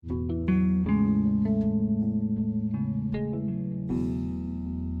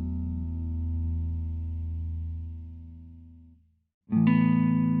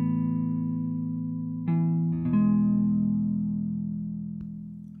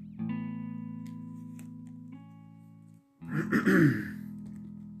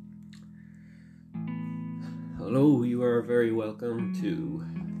Hello, you are very welcome to,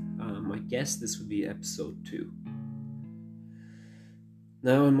 I guess this would be episode 2.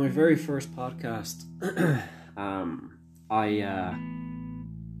 Now, in my very first podcast,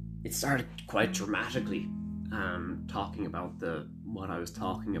 it started quite dramatically, talking about what I was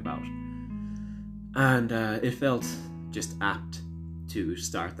talking about, and it felt just apt to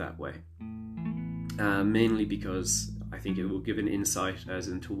start that way, mainly because I think it will give an insight as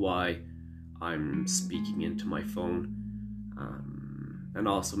into why I'm speaking into my phone, and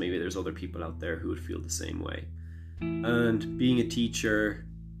also maybe there's other people out there who would feel the same way. And being a teacher,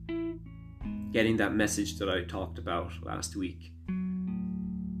 getting that message that I talked about last week,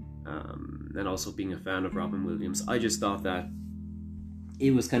 and also being a fan of Robin Williams, I just thought that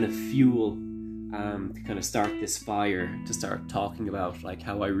it was kind of fuel to kind of start this fire, to start talking about like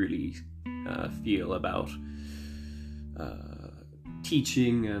how I really feel about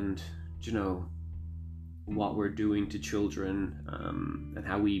teaching and what we're doing to children, and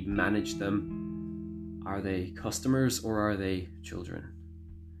how we manage them. Are they customers or are they children?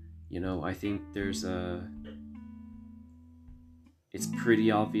 I think it's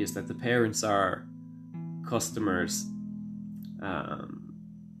pretty obvious that the parents are customers,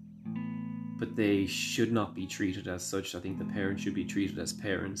 but they should not be treated as such. I think the parents should be treated as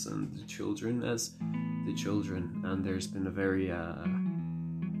parents and the children as the children, and there's been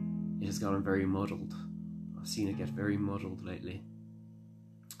it has gotten very muddled. I've seen it get very muddled lately.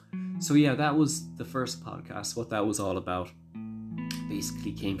 So yeah, that was the first podcast. What that was all about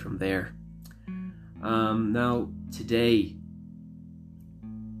basically came from there. Now, today,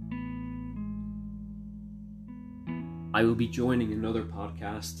 I will be joining another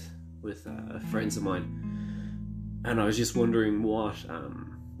podcast with friends of mine, and I was just wondering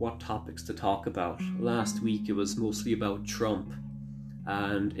what topics to talk about. Last week it was mostly about Trump,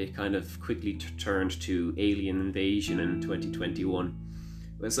 and it kind of quickly turned to alien invasion in 2021.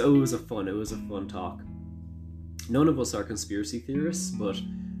 So it was a fun talk. None of us are conspiracy theorists, but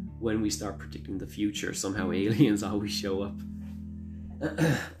when we start predicting the future, somehow aliens always show up.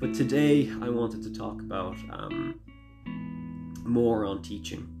 But today I wanted to talk about more on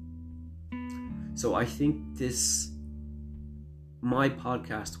teaching. So I think my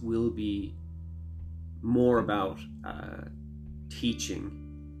podcast will be more about teaching,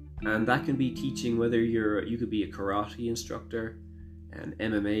 and that can be teaching whether you could be a karate instructor, an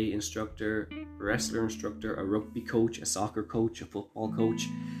MMA instructor, a wrestler instructor, a rugby coach, a soccer coach, a football coach.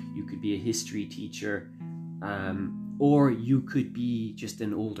 You could be a history teacher, or you could be just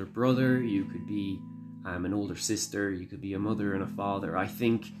an older brother, you could be an older sister, you could be a mother and a father. I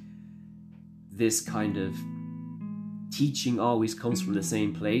think this kind of teaching always comes from the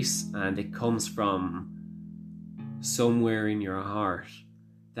same place, and it comes from somewhere in your heart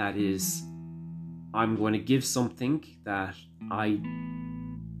that is, I'm going to give something that I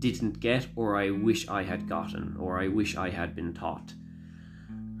didn't get, or I wish I had gotten, or I wish I had been taught.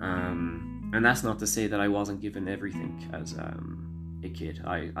 And that's not to say that I wasn't given everything as a kid.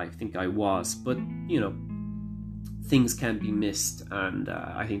 I think I was, but things can be missed, and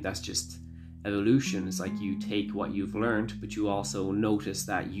I think that's just evolution. It's like you take what you've learned, but you also notice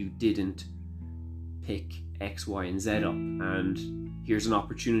that you didn't pick X, Y, and Z up, and here's an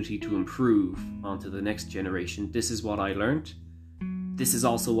opportunity to improve onto the next generation. This is what I learned. This is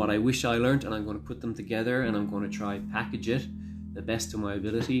also what I wish I learned, and I'm going to put them together, and I'm going to try package it the best of my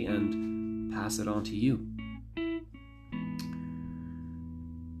ability and pass it on to you.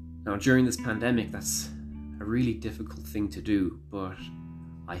 Now, during this pandemic, that's a really difficult thing to do, but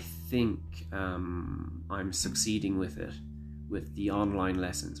I think I'm succeeding with it, with the online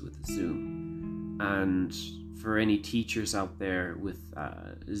lessons, with Zoom. And for any teachers out there with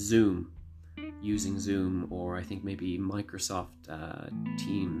using Zoom, or I think maybe Microsoft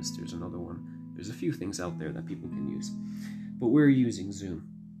Teams, there's another one. There's a few things out there that people can use, but we're using Zoom.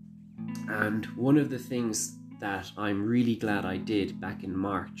 And one of the things that I'm really glad I did back in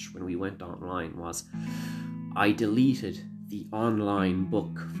March when we went online was I deleted the online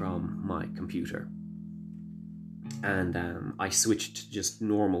book from my computer, and I switched to just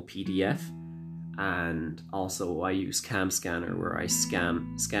normal PDF, and also I use Cam Scanner, where I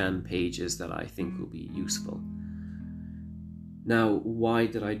scan pages that I think will be useful. Now, why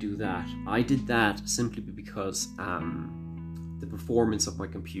did I do that? I did that simply because the performance of my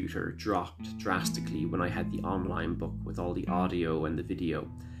computer dropped drastically when I had the online book with all the audio and the video,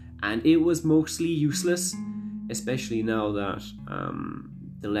 and it was mostly useless, especially now that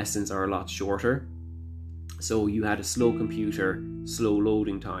the lessons are a lot shorter. So you had a slow computer, slow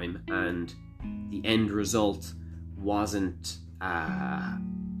loading time, and the end result wasn't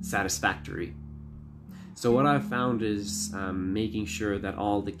satisfactory. So what I've found is making sure that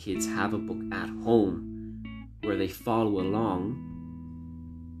all the kids have a book at home where they follow along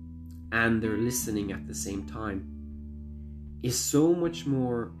and they're listening at the same time is so much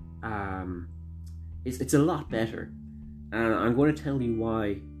more, it's a lot better. And I'm going to tell you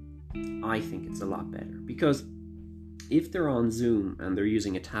why I think it's a lot better. Because if they're on Zoom and they're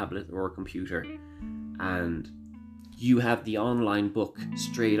using a tablet or a computer and you have the online book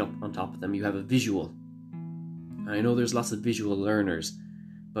straight up on top of them, you have a visual. I know there's lots of visual learners,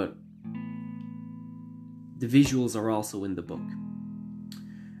 but the visuals are also in the book.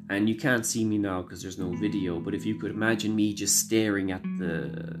 And you can't see me now because there's no video, but if you could imagine me just staring at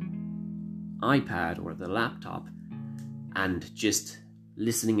the iPad or the laptop and just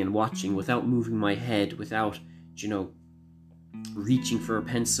listening and watching without moving my head, without, reaching for a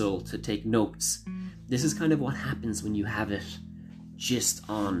pencil to take notes. This is kind of what happens when you have it just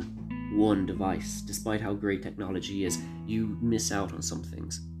on one device. Despite how great technology is, you miss out on some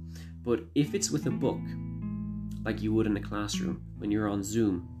things. But if it's with a book, like you would in a classroom when you're on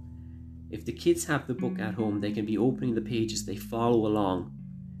Zoom, if the kids have the book at home, they can be opening the pages, they follow along.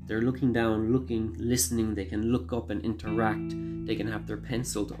 They're looking down, looking, listening, they can look up and interact. They can have their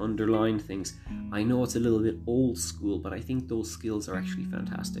pencil to underline things. I know it's a little bit old school, but I think those skills are actually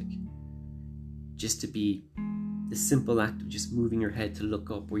fantastic. Just to be the simple act of just moving your head to look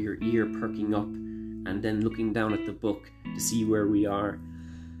up, or your ear perking up, and then looking down at the book to see where we are.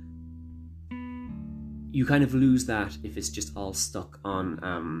 You kind of lose that if it's just all stuck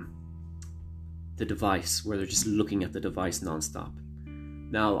on the device, where they're just looking at the device non-stop.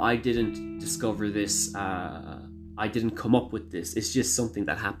 Now, I didn't discover this, I didn't come up with this. It's just something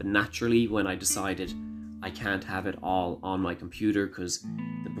that happened naturally when I decided I can't have it all on my computer because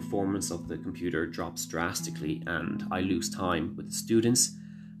the performance of the computer drops drastically and I lose time with the students.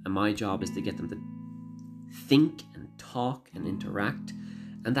 And my job is to get them to think and talk and interact.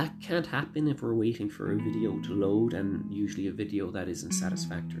 And that can't happen if we're waiting for a video to load, and usually a video that isn't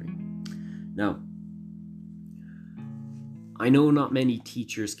satisfactory. Now, I know not many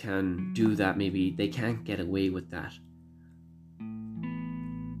teachers can do that. Maybe they can't get away with that.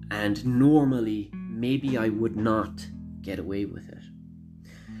 And normally, maybe I would not get away with it.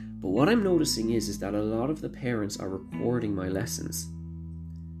 But what I'm noticing is that a lot of the parents are recording my lessons.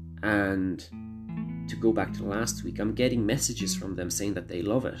 And to go back to last week, I'm getting messages from them saying that they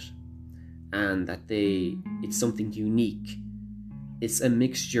love it. And that it's something unique. It's a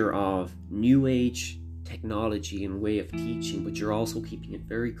mixture of new age technology and way of teaching, but you're also keeping it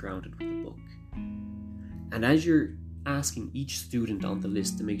very grounded with the book. And as you're asking each student on the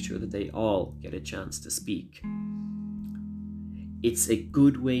list to make sure that they all get a chance to speak, it's a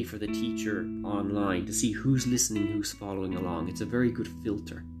good way for the teacher online to see who's listening, who's following along. It's a very good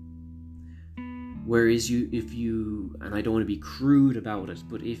filter. Whereas if you, and I don't want to be crude about it,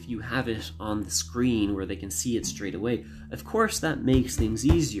 but if you have it on the screen where they can see it straight away, of course that makes things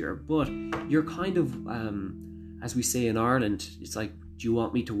easier, but you're kind of, as we say in Ireland, it's like, do you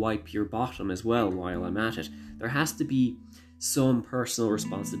want me to wipe your bottom as well while I'm at it? There has to be some personal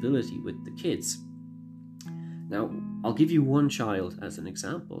responsibility with the kids. Now, I'll give you one child as an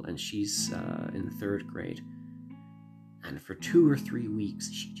example, and she's in the 3rd grade. And for 2 or 3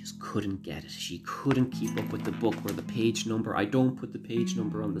 weeks, she just couldn't get it. She couldn't keep up with the book or the page number. I don't put the page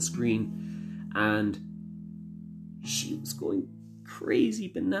number on the screen. And she was going crazy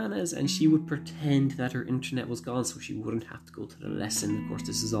bananas. And she would pretend that her internet was gone so she wouldn't have to go to the lesson. Of course,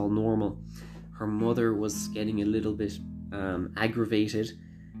 this is all normal. Her mother was getting a little bit aggravated.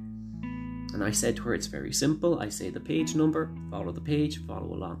 And I said to her, it's very simple. I say the page number, follow the page,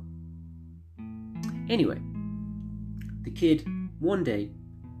 follow along. Anyway. The kid, one day,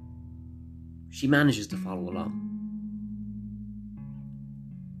 she manages to follow along.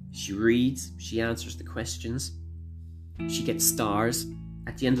 She reads, she answers the questions, she gets stars.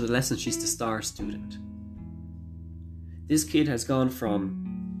 At the end of the lesson, she's the star student. This kid has gone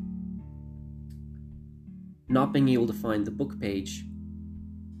from not being able to find the book page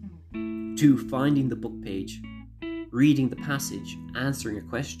to finding the book page, reading the passage, answering a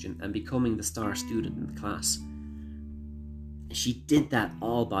question, and becoming the star student in the class. She did that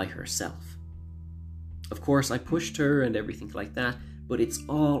all by herself. Of course, I pushed her and everything like that, but it's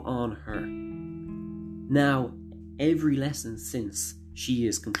all on her. Now, every lesson since, she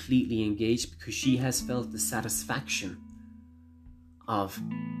is completely engaged because she has felt the satisfaction of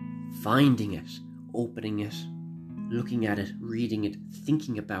finding it, opening it, looking at it, reading it,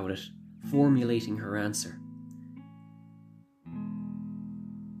 thinking about it, formulating her answer.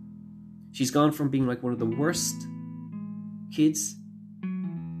 She's gone from being like one of the worst kids,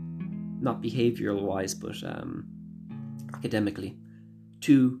 not behavioral wise, but academically,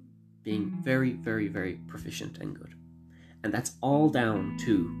 to being very, very, very proficient and good. And that's all down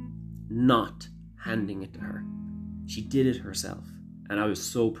to not handing it to her. She did it herself. And I was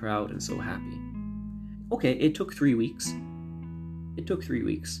so proud and so happy. Okay, it took 3 weeks.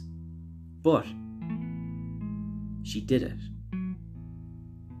 But she did it.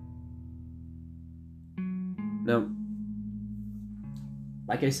 Now,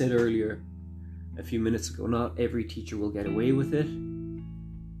 like I said earlier, a few minutes ago, not every teacher will get away with it.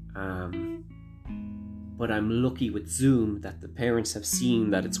 But I'm lucky with Zoom that the parents have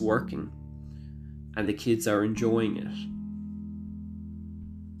seen that it's working and the kids are enjoying it.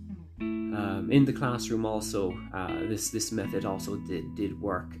 In the classroom also, this method also did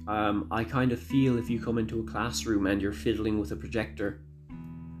work. I kind of feel if you come into a classroom and you're fiddling with a projector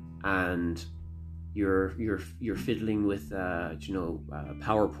and you're fiddling with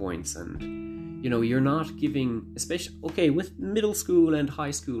PowerPoints, and you're not giving, especially with middle school and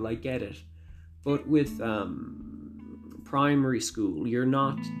high school, I get it, but with primary school, you're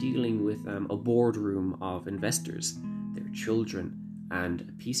not dealing with a boardroom of investors. They're children, and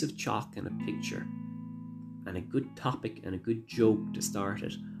a piece of chalk and a picture and a good topic and a good joke to start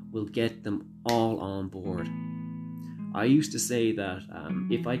it will get them all on board. I used to say that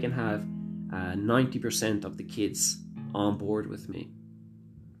if I can have 90% of the kids on board with me,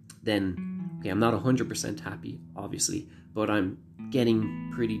 then I'm not 100% happy, obviously, but I'm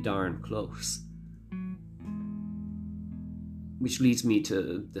getting pretty darn close. Which leads me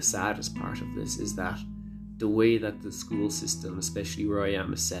to the saddest part of this, is that the way that the school system, especially where I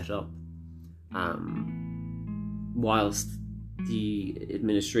am, is set up, whilst the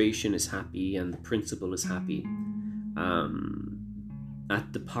administration is happy and the principal is happy,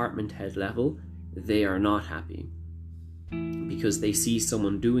 at department head level, they are not happy because they see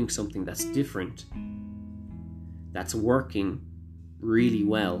someone doing something that's different, that's working really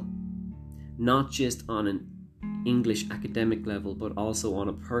well, not just on an English academic level, but also on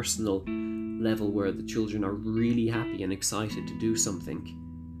a personal level where the children are really happy and excited to do something.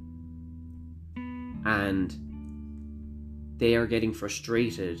 And they are getting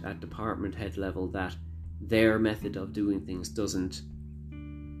frustrated at department head level that their method of doing things doesn't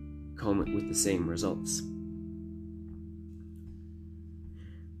come with the same results.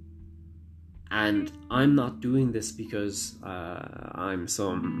 And I'm not doing this because I'm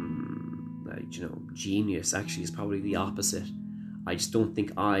some genius. Actually, it's probably the opposite. I just don't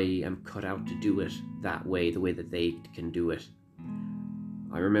think I am cut out to do it that way, the way that they can do it.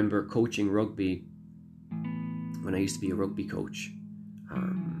 I remember coaching rugby when I used to be a rugby coach.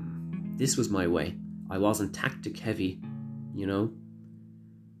 This was my way. I wasn't tactic heavy,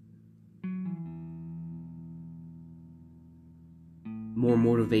 more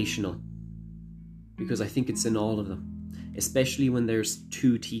motivational, because I think it's in all of them, especially when there's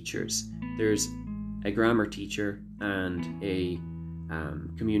two teachers. There's a grammar teacher and a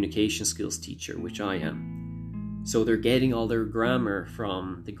communication skills teacher, which I am. So they're getting all their grammar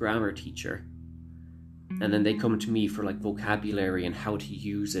from the grammar teacher, and then they come to me for vocabulary and how to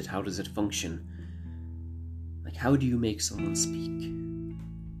use it. How does it function? How do you make someone speak?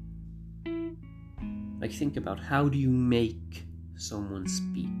 Think about, how do you make someone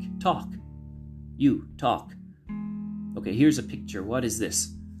speak? Talk. You talk. Okay, here's a picture. What is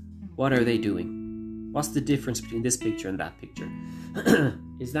this? What are they doing? What's the difference between this picture and that picture?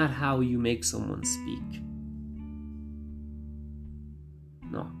 Is that how you make someone speak?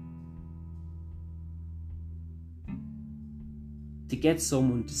 No. To get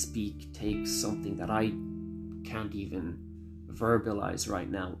someone to speak takes something that I can't even verbalize right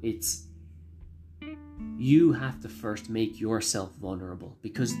now. You have to first make yourself vulnerable,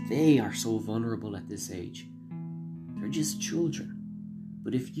 because they are so vulnerable at this age. They're just children.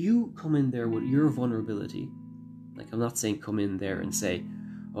 But if you come in there with your vulnerability, I'm not saying come in there and say,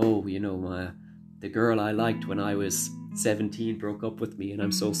 the girl I liked when I was 17 broke up with me and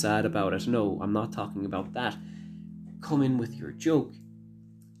I'm so sad about it. No, I'm not talking about that. Come in with your joke.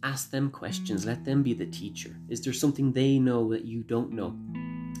 Ask them questions. Let them be the teacher. Is there something they know that you don't know?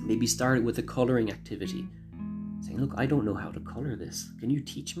 Maybe start it with a colouring activity. Saying, look, I don't know how to colour this. Can you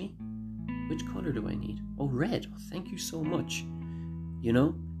teach me? Which colour do I need? Oh, red. Oh, thank you so much.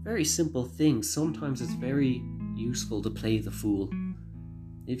 Very simple things. Sometimes it's very useful to play the fool.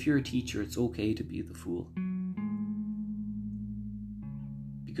 If you're a teacher, it's okay to be the fool.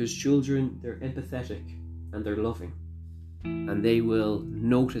 Because children, they're empathetic and they're loving. And they will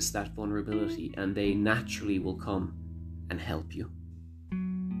notice that vulnerability and they naturally will come and help you.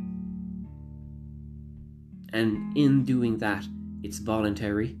 And in doing that, it's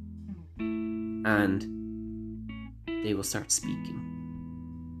voluntary, and they will start speaking.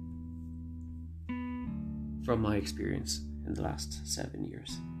 From my experience in the last 7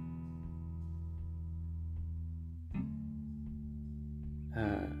 years.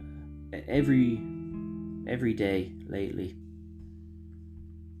 Every day lately,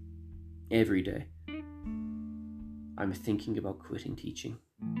 every day, I'm thinking about quitting teaching.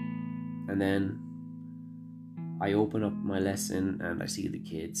 And then I open up my lesson and I see the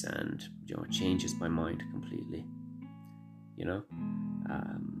kids, and it changes my mind completely.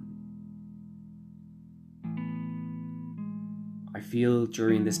 I feel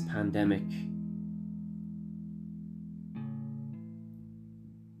during this pandemic,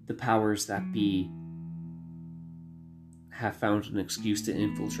 the powers that be have found an excuse to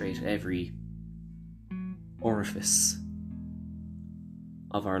infiltrate every orifice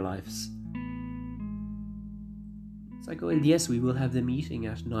of our lives. It's like, well, yes, we will have the meeting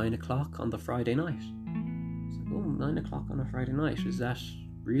at 9 o'clock on the Friday night. It's like, 9 o'clock on a Friday night, is that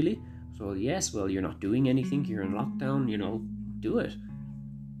really? So yes, well, you're not doing anything, you're in lockdown, do it.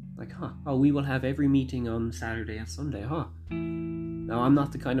 Like, we will have every meeting on Saturday and Sunday, Now, I'm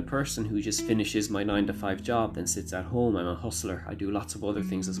not the kind of person who just finishes my 9-to-5 job, then sits at home. I'm a hustler. I do lots of other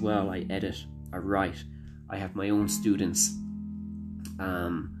things as well. I edit, I write, I have my own students.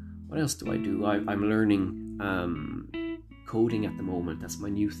 What else do I do? I'm learning coding at the moment. That's my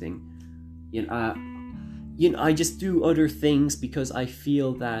new thing. I just do other things because I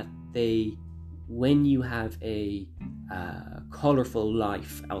feel that when you have a colorful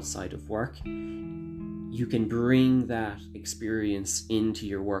life outside of work, you can bring that experience into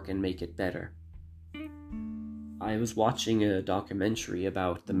your work and make it better. I was watching a documentary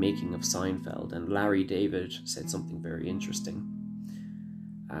about the making of Seinfeld, and Larry David said something very interesting.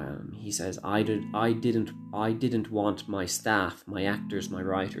 He says, I didn't want my staff, my actors, my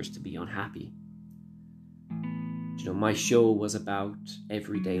writers to be unhappy. My show was about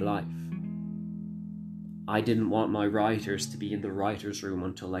everyday life. I didn't want my writers to be in the writer's room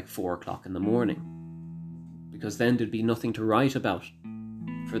until like 4 o'clock in the morning, because then there'd be nothing to write about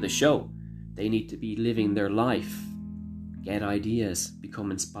for the show. They need to be living their life, get ideas,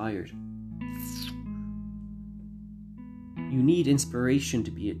 become inspired. You need inspiration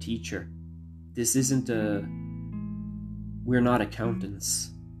to be a teacher. This isn't we're not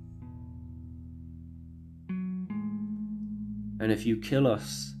accountants. And if you kill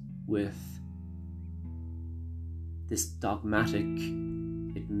us with this dogmatic,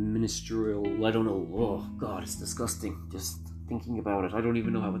 ministerial, I don't know, oh God, it's disgusting just thinking about it. I don't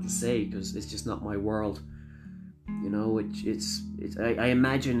even know what to say, because it's just not my world. I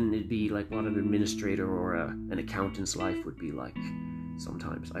imagine it'd be like what an administrator or an accountant's life would be like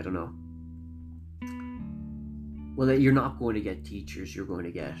sometimes. I don't know. Well, you're not going to get teachers, you're going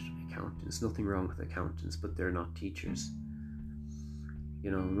to get accountants. Nothing wrong with accountants, but they're not teachers.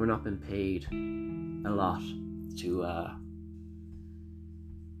 We're not been paid a lot to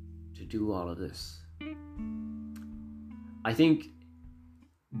do all of this. I think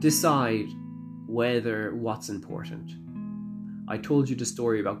decide what's important. I told you the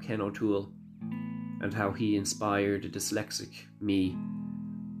story about Ken O'Toole and how he inspired a dyslexic me,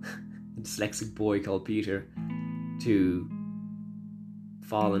 a dyslexic boy called Peter, to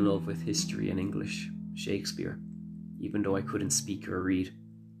fall in love with history and English, Shakespeare, even though I couldn't speak or read.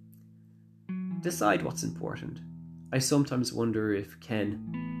 Decide what's important. I sometimes wonder if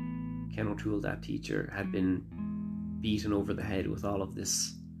Ken O'Toole, that teacher, had been beaten over the head with all of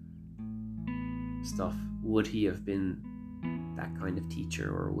this stuff, would he have been that kind of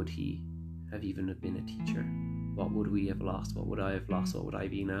teacher, or would he have even have been a teacher? What would we have lost? What would I have lost? What would I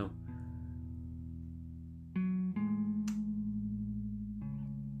be now?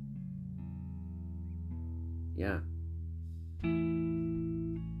 Yeah.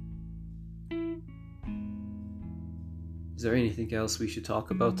 Is there anything else we should talk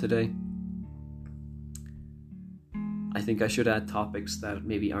about today? I think I should add topics that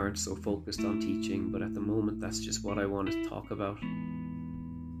maybe aren't so focused on teaching, but at the moment that's just what I want to talk about.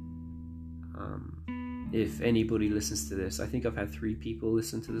 If anybody listens to this, I think I've had 3 people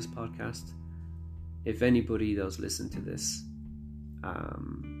listen to this podcast. If anybody does listen to this,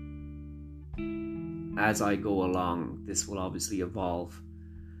 as I go along, this will obviously evolve.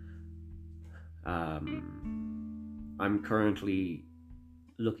 I'm currently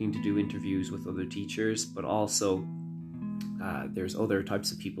looking to do interviews with other teachers, but also there's other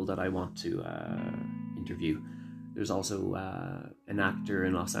types of people that I want to interview. There's also an actor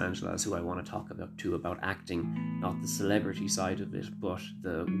in Los Angeles who I want to talk about acting, not the celebrity side of it, but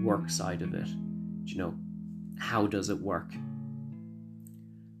the work side of it. how does it work?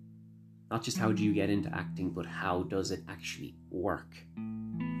 Not just how do you get into acting, but how does it actually work?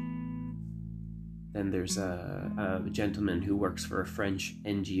 Then there's a gentleman who works for a French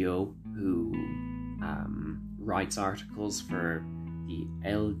NGO who writes articles for the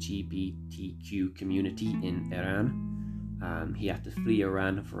LGBTQ community in Iran. He had to flee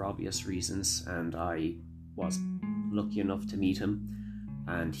Iran for obvious reasons, and I was lucky enough to meet him,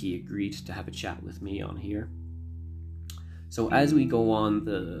 and he agreed to have a chat with me on here. So as we go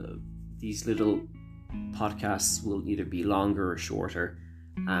on, these little podcasts will either be longer or shorter,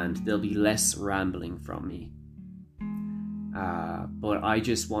 and there'll be less rambling from me. But I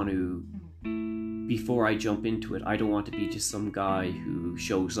just want to, before I jump into it, I don't want to be just some guy who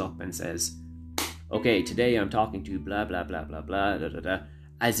shows up and says, okay, today I'm talking to blah, blah, blah, blah, blah, da, da, da,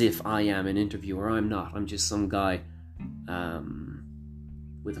 as if I am an interviewer. I'm not. I'm just some guy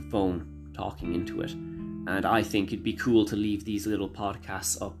with a phone talking into it. And I think it'd be cool to leave these little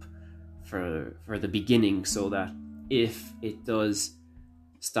podcasts up for the beginning, so that if it does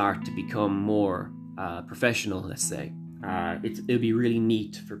start to become more professional, let's say, it'll be really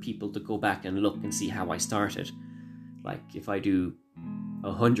neat for people to go back and look and see how I started. Like if I do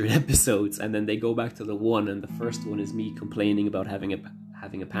 100 episodes and then they go back to the one, and the first one is me complaining about having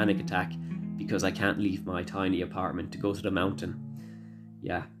a panic attack because I can't leave my tiny apartment to go to the mountain.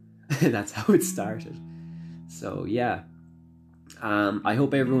 Yeah, that's how it started. So yeah, I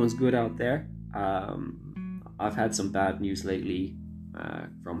hope everyone's good out there. I've had some bad news lately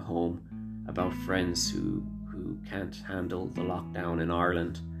from home about friends who can't handle the lockdown in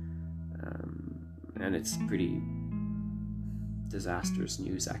Ireland, and it's pretty disastrous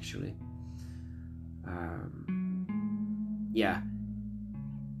news, actually. Yeah,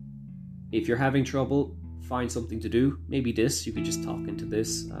 if you're having trouble, find something to do. Maybe this, you could just talk into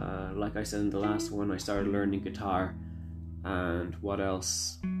this. Like I said in the last one, I started learning guitar, and what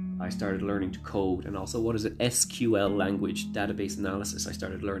else? I started learning to code, and also, what is it? SQL language, database analysis. I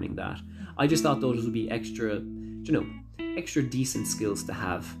started learning that. I just thought those would be extra decent skills to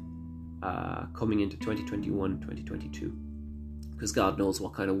have coming into 2021, 2022. Because God knows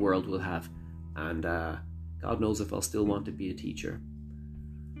what kind of world we'll have, and God knows if I'll still want to be a teacher.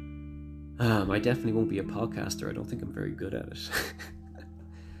 I definitely won't be a podcaster. I don't think I'm very good at it.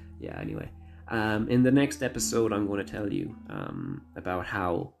 Yeah, anyway. In the next episode, I'm going to tell you about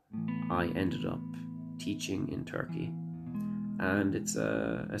how I ended up teaching in Turkey. And it's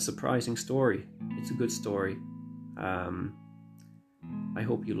a surprising story. It's a good story. I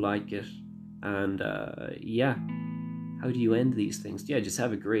hope you like it. And yeah, how do you end these things? Yeah, just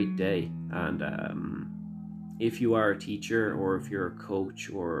have a great day. And if you are a teacher, or if you're a coach,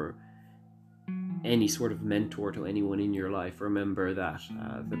 or any sort of mentor to anyone in your life, remember that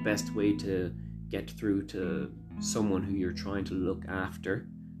the best way to get through to someone who you're trying to look after,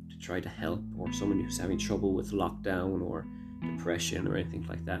 to try to help, or someone who's having trouble with lockdown or depression or anything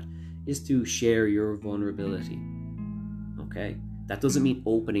like that, is to share your vulnerability. Okay? That doesn't mean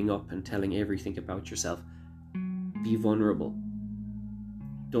opening up and telling everything about yourself. Be vulnerable.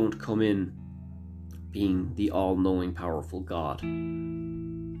 Don't come in being the all-knowing, powerful God.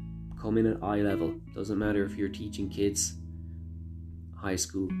 Come in at eye level. Doesn't matter if you're teaching kids, high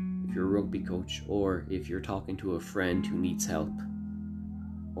school, if you're a rugby coach, or if you're talking to a friend who needs help,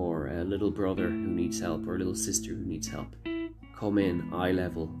 or a little brother who needs help, or a little sister who needs help. Come in eye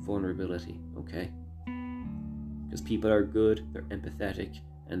level, vulnerability, okay? Because people are good, they're empathetic,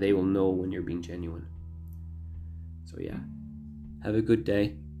 and they will know when you're being genuine. So yeah, have a good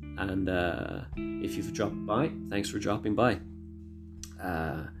day, and if you've dropped by, thanks for dropping by.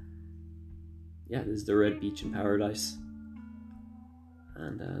 Yeah, this is the Red Beach in Paradise.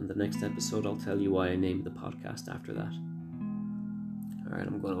 And in the next episode, I'll tell you why I named the podcast after that. Alright,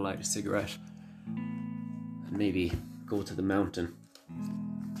 I'm going to light a cigarette and maybe go to the mountain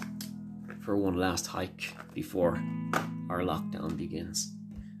for one last hike before our lockdown begins.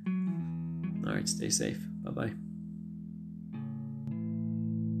 Alright, stay safe. Bye-bye.